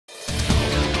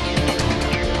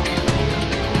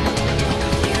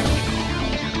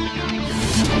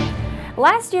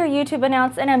Last year, YouTube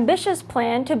announced an ambitious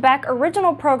plan to back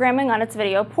original programming on its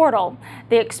video portal.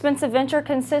 The expensive venture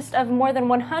consists of more than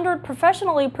 100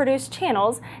 professionally produced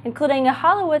channels, including a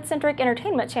Hollywood-centric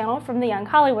entertainment channel from the Young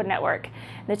Hollywood Network.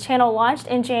 The channel launched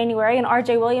in January, and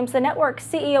RJ Williams, the network's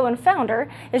CEO and founder,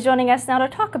 is joining us now to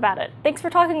talk about it. Thanks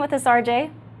for talking with us, RJ.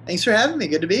 Thanks for having me.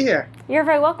 Good to be here. You're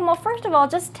very welcome. Well, first of all,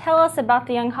 just tell us about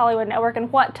the Young Hollywood Network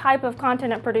and what type of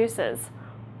content it produces.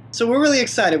 So we're really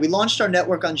excited. We launched our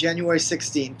network on January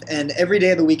 16th, and every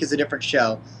day of the week is a different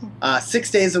show.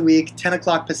 6 days a week, 10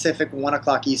 o'clock Pacific, 1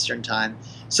 o'clock Eastern time.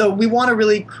 So we want to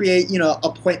really create,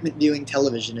 appointment viewing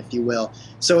television, if you will.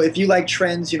 So if you like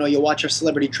trends, you'll watch our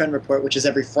Celebrity Trend Report, which is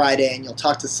every Friday, and you'll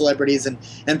talk to celebrities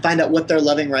and find out what they're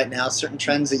loving right now, certain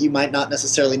trends that you might not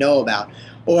necessarily know about.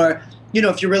 Or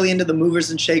if you're really into the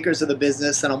movers and shakers of the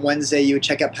business, then on Wednesday you would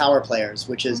check out Power Players,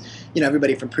 which is,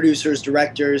 everybody from producers,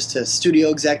 directors, to studio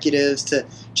executives, to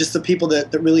just the people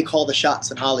that really call the shots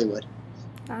in Hollywood.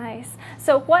 Nice.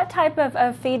 So what type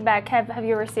of feedback have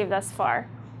you received thus far?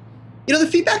 The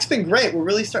feedback's been great. We're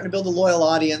really starting to build a loyal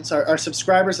audience. Our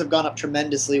subscribers have gone up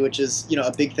tremendously, which is,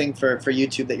 a big thing for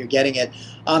YouTube that you're getting it.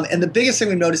 And the biggest thing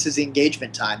we've noticed is the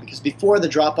engagement time, because before the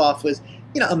drop-off was,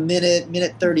 a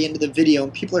minute 30 into the video,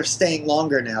 and people are staying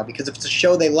longer now because if it's a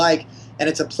show they like and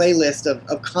it's a playlist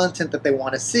of content that they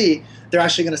want to see, they're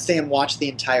actually going to stay and watch the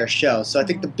entire show. So I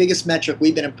think the biggest metric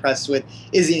we've been impressed with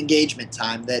is the engagement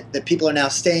time, that people are now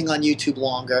staying on YouTube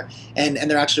longer and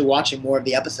they're actually watching more of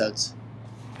the episodes.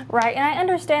 Right, and I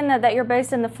understand that you're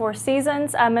based in the Four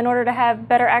Seasons in order to have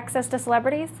better access to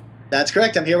celebrities? That's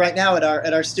correct. I'm here right now at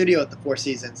our studio at the Four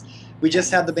Seasons. We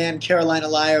just had the band Carolina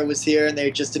Lyre was here, and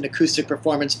they just did an acoustic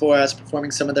performance for us,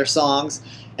 performing some of their songs,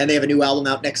 and they have a new album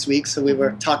out next week, so we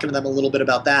were talking to them a little bit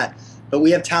about that. But we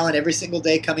have talent every single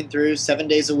day coming through, 7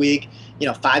 days a week,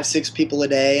 5, 6 people a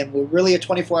day, and we're really a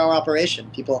 24-hour operation.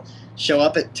 People show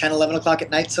up at 10, 11 o'clock at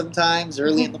night sometimes,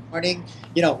 early in the morning.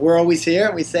 We're always here,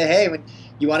 and we say, hey, when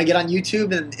you want to get on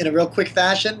YouTube in a real quick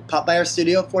fashion, pop by our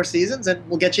studio at Four Seasons, and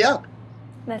we'll get you up.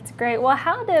 That's great. Well,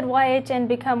 how did YHN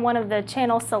become one of the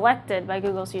channels selected by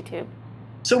Google's YouTube?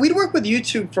 So we'd worked with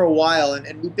YouTube for a while,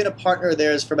 and we've been a partner of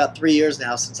theirs for about 3 years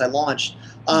now since I launched.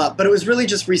 But it was really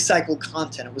just recycled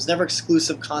content. It was never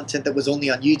exclusive content that was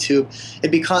only on YouTube. It'd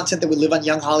be content that would live on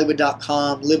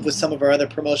YoungHollywood.com, live with some of our other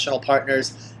promotional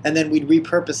partners, and then we'd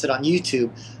repurpose it on YouTube.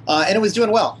 And it was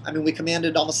doing well. I mean, we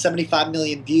commanded almost 75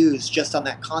 million views just on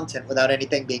that content without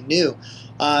anything being new.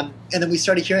 And then we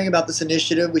started hearing about this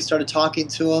initiative. We started talking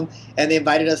to them, and they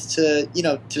invited us to,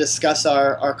 to discuss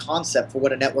our concept for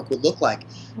what a network would look like.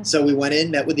 So we went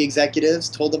in, met with the executives,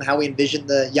 told them how we envisioned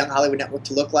the Young Hollywood Network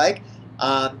to look like.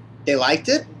 They liked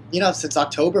it. Since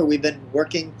October, we've been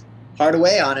working hard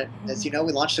away on it. As you know,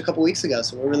 we launched a couple weeks ago,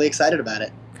 so we're really excited about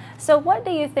it. So what do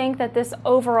you think that this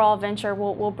overall venture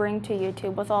will bring to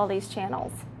YouTube with all these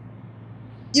channels?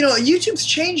 YouTube's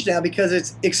changed now because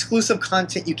it's exclusive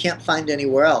content you can't find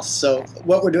anywhere else. So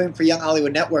what we're doing for Young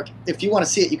Hollywood Network, if you want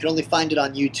to see it, you can only find it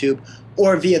on YouTube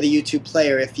or via the YouTube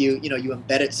player if you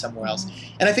embed it somewhere else.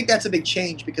 And I think that's a big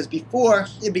change, because before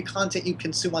it'd be content you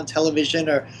consume on television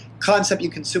or concept you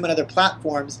consume on other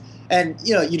platforms, and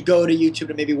you'd go to YouTube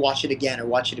to maybe watch it again or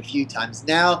watch it a few times.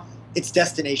 Now it's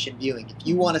destination viewing. If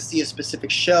you want to see a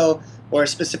specific show or a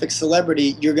specific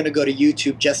celebrity, you're going to go to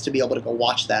YouTube just to be able to go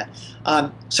watch that.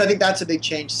 So I think that's a big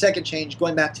change. Second change,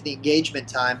 going back to the engagement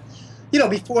time.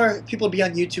 Before, people would be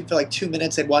on YouTube for like 2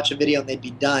 minutes, they'd watch a video and they'd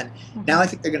be done. Now I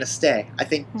think they're going to stay. I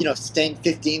think, staying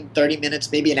 15, 30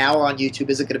 minutes, maybe an hour on YouTube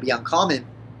isn't going to be uncommon.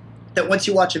 That once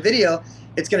you watch a video,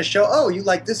 it's going to show, oh, you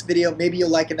like this video, maybe you'll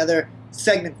like another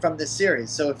segment from this series.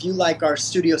 So if you like our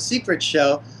Studio Secrets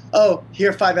show, oh,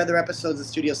 here are 5 other episodes of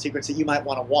Studio Secrets that you might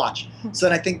want to watch. So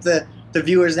then I think the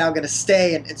viewer is now going to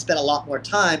stay and spend a lot more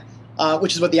time,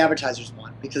 which is what the advertisers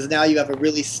want, because now you have a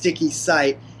really sticky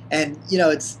site, and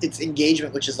it's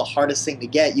engagement, which is the hardest thing to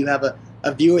get. You have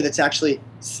a viewer that's actually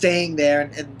staying there,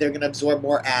 and they're going to absorb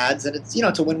more ads, and it's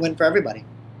it's a win-win for everybody.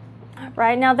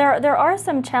 Right. Now, there are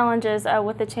some challenges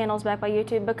with the channels backed by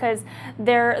YouTube, because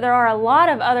there are a lot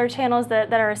of other channels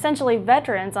that are essentially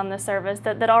veterans on the service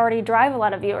that already drive a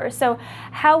lot of viewers. So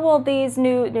how will these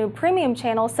new premium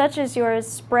channels such as yours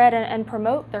spread and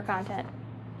promote their content?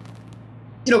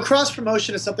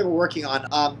 Cross-promotion is something we're working on,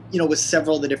 with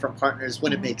several of the different partners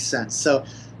when it makes sense. So,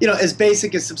 as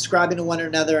basic as subscribing to one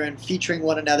another and featuring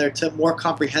one another, to more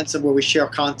comprehensive where we share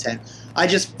content. I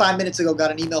just 5 minutes ago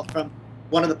got an email from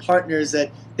one of the partners that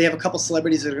they have a couple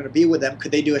celebrities that are going to be with them.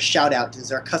 Could they do a shout out? Is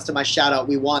there a customized shout out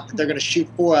we want that they're going to shoot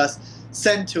for us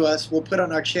send to us, we'll put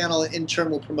on our channel, and in turn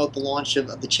we'll promote the launch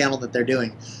of the channel that they're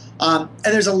doing. And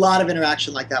there's a lot of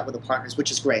interaction like that with the partners,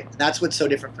 which is great. And that's what's so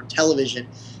different from television,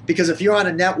 because if you're on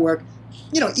a network,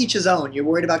 each his own. You're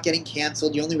worried about getting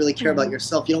canceled. You only really care about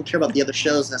yourself. You don't care about the other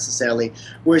shows necessarily.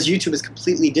 Whereas YouTube is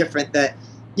completely different, that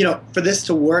for this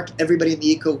to work, everybody in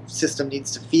the ecosystem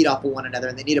needs to feed off of one another,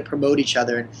 and they need to promote each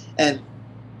other. And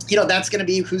that's going to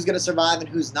be who's going to survive and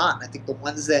who's not. And I think the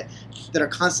ones that are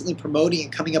constantly promoting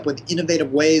and coming up with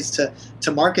innovative ways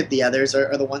to market the others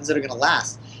are the ones that are going to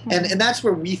last. And that's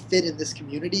where we fit in this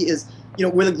community is,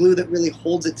 we're the glue that really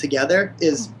holds it together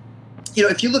is,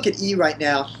 if you look at E right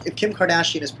now, if Kim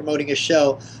Kardashian is promoting a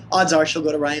show, odds are she'll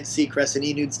go to Ryan Seacrest and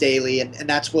E! News Daily, and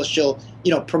that's where she'll,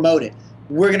 promote it.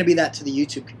 We're going to be that to the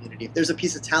YouTube community. If there's a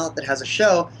piece of talent that has a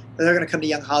show, they're going to come to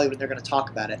Young Hollywood and they're going to talk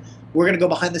about it. We're going to go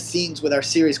behind the scenes with our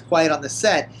series Quiet on the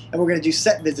Set, and we're going to do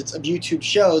set visits of YouTube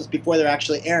shows before they're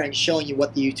actually airing, showing you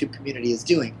what the YouTube community is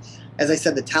doing. As I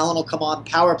said, the talent will come on,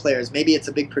 Power Players. Maybe it's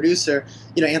a big producer,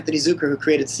 Anthony Zucker, who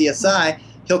created CSI.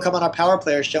 He'll come on our Power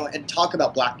Players show and talk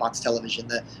about Black Box Television,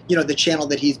 the channel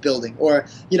that he's building. Or,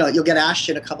 you'll get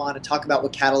Ashton to come on and talk about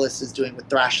what Catalyst is doing with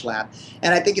Thrash Lab.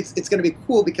 And I think it's going to be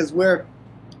cool because we're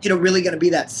really going to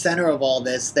be that center of all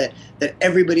this, that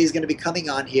everybody's going to be coming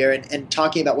on here and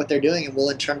talking about what they're doing, and we'll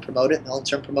in turn promote it, and they'll in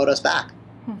turn promote us back.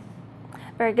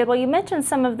 Very good. Well, you mentioned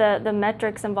some of the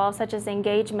metrics involved, such as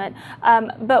engagement,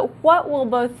 but what will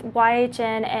both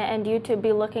YHN and YouTube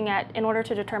be looking at in order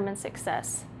to determine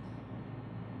success?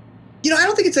 I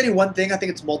don't think it's any one thing. I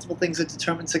think it's multiple things that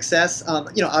determine success.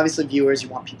 Obviously viewers, you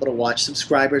want people to watch.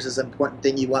 Subscribers is an important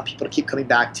thing. You want people to keep coming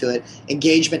back to it.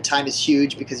 Engagement time is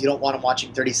huge because you don't want them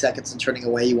watching 30 seconds and turning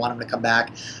away. You want them to come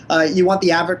back. You want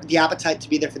the appetite to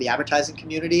be there for the advertising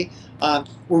community.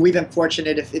 Where we've been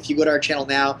fortunate, if you go to our channel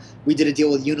now, we did a deal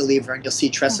with Unilever, and you'll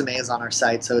see Tresemme is on our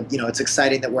site. So, it's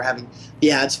exciting that we're having the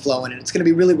ads flowing, and it's going to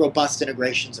be really robust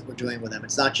integrations that we're doing with them.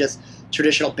 It's not just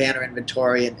traditional banner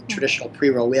inventory and traditional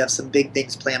pre-roll. We have some big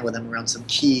things planned with them around some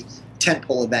key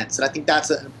tentpole events. And I think that's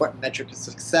an important metric of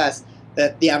success,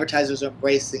 that the advertisers are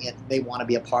embracing it and they want to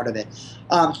be a part of it.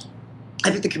 I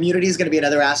think the community is going to be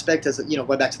another aspect, as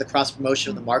going back to the cross-promotion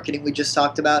of the marketing we just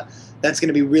talked about. That's going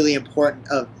to be really important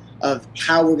of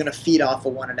how we're going to feed off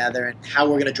of one another and how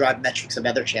we're going to drive metrics of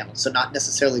other channels. So not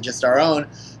necessarily just our own,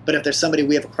 but if there's somebody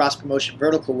we have a cross-promotion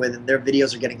vertical with and their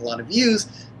videos are getting a lot of views,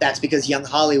 that's because Young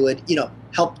Hollywood,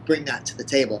 helped bring that to the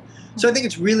table. So I think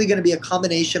it's really going to be a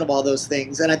combination of all those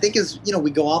things. And I think as, we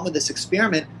go on with this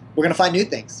experiment, we're going to find new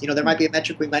things. There might be a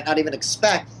metric we might not even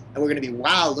expect, and we're going to be,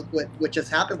 wow, look what just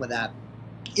happened with that.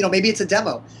 Maybe it's a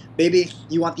demo. Maybe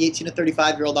you want the 18 to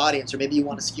 35-year-old audience, or maybe you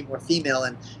want to skew more female,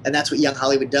 and that's what Young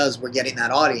Hollywood does. We're getting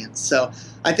that audience. So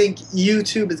I think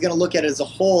YouTube is going to look at it as a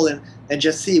whole and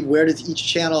just see where does each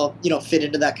channel, fit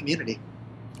into that community.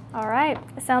 All right.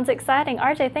 Sounds exciting.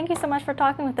 RJ, thank you so much for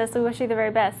talking with us. We wish you the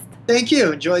very best. Thank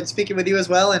you. Enjoyed speaking with you as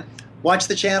well. And watch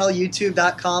the channel,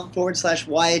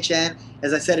 youtube.com/YHN.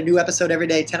 As I said, a new episode every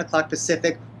day, 10 o'clock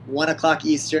Pacific, 1 o'clock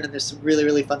Eastern, and there's some really,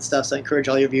 really fun stuff. So I encourage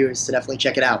all your viewers to definitely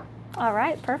check it out. All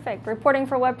right. Perfect. Reporting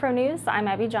for WebProNews, I'm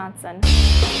Abby Johnson.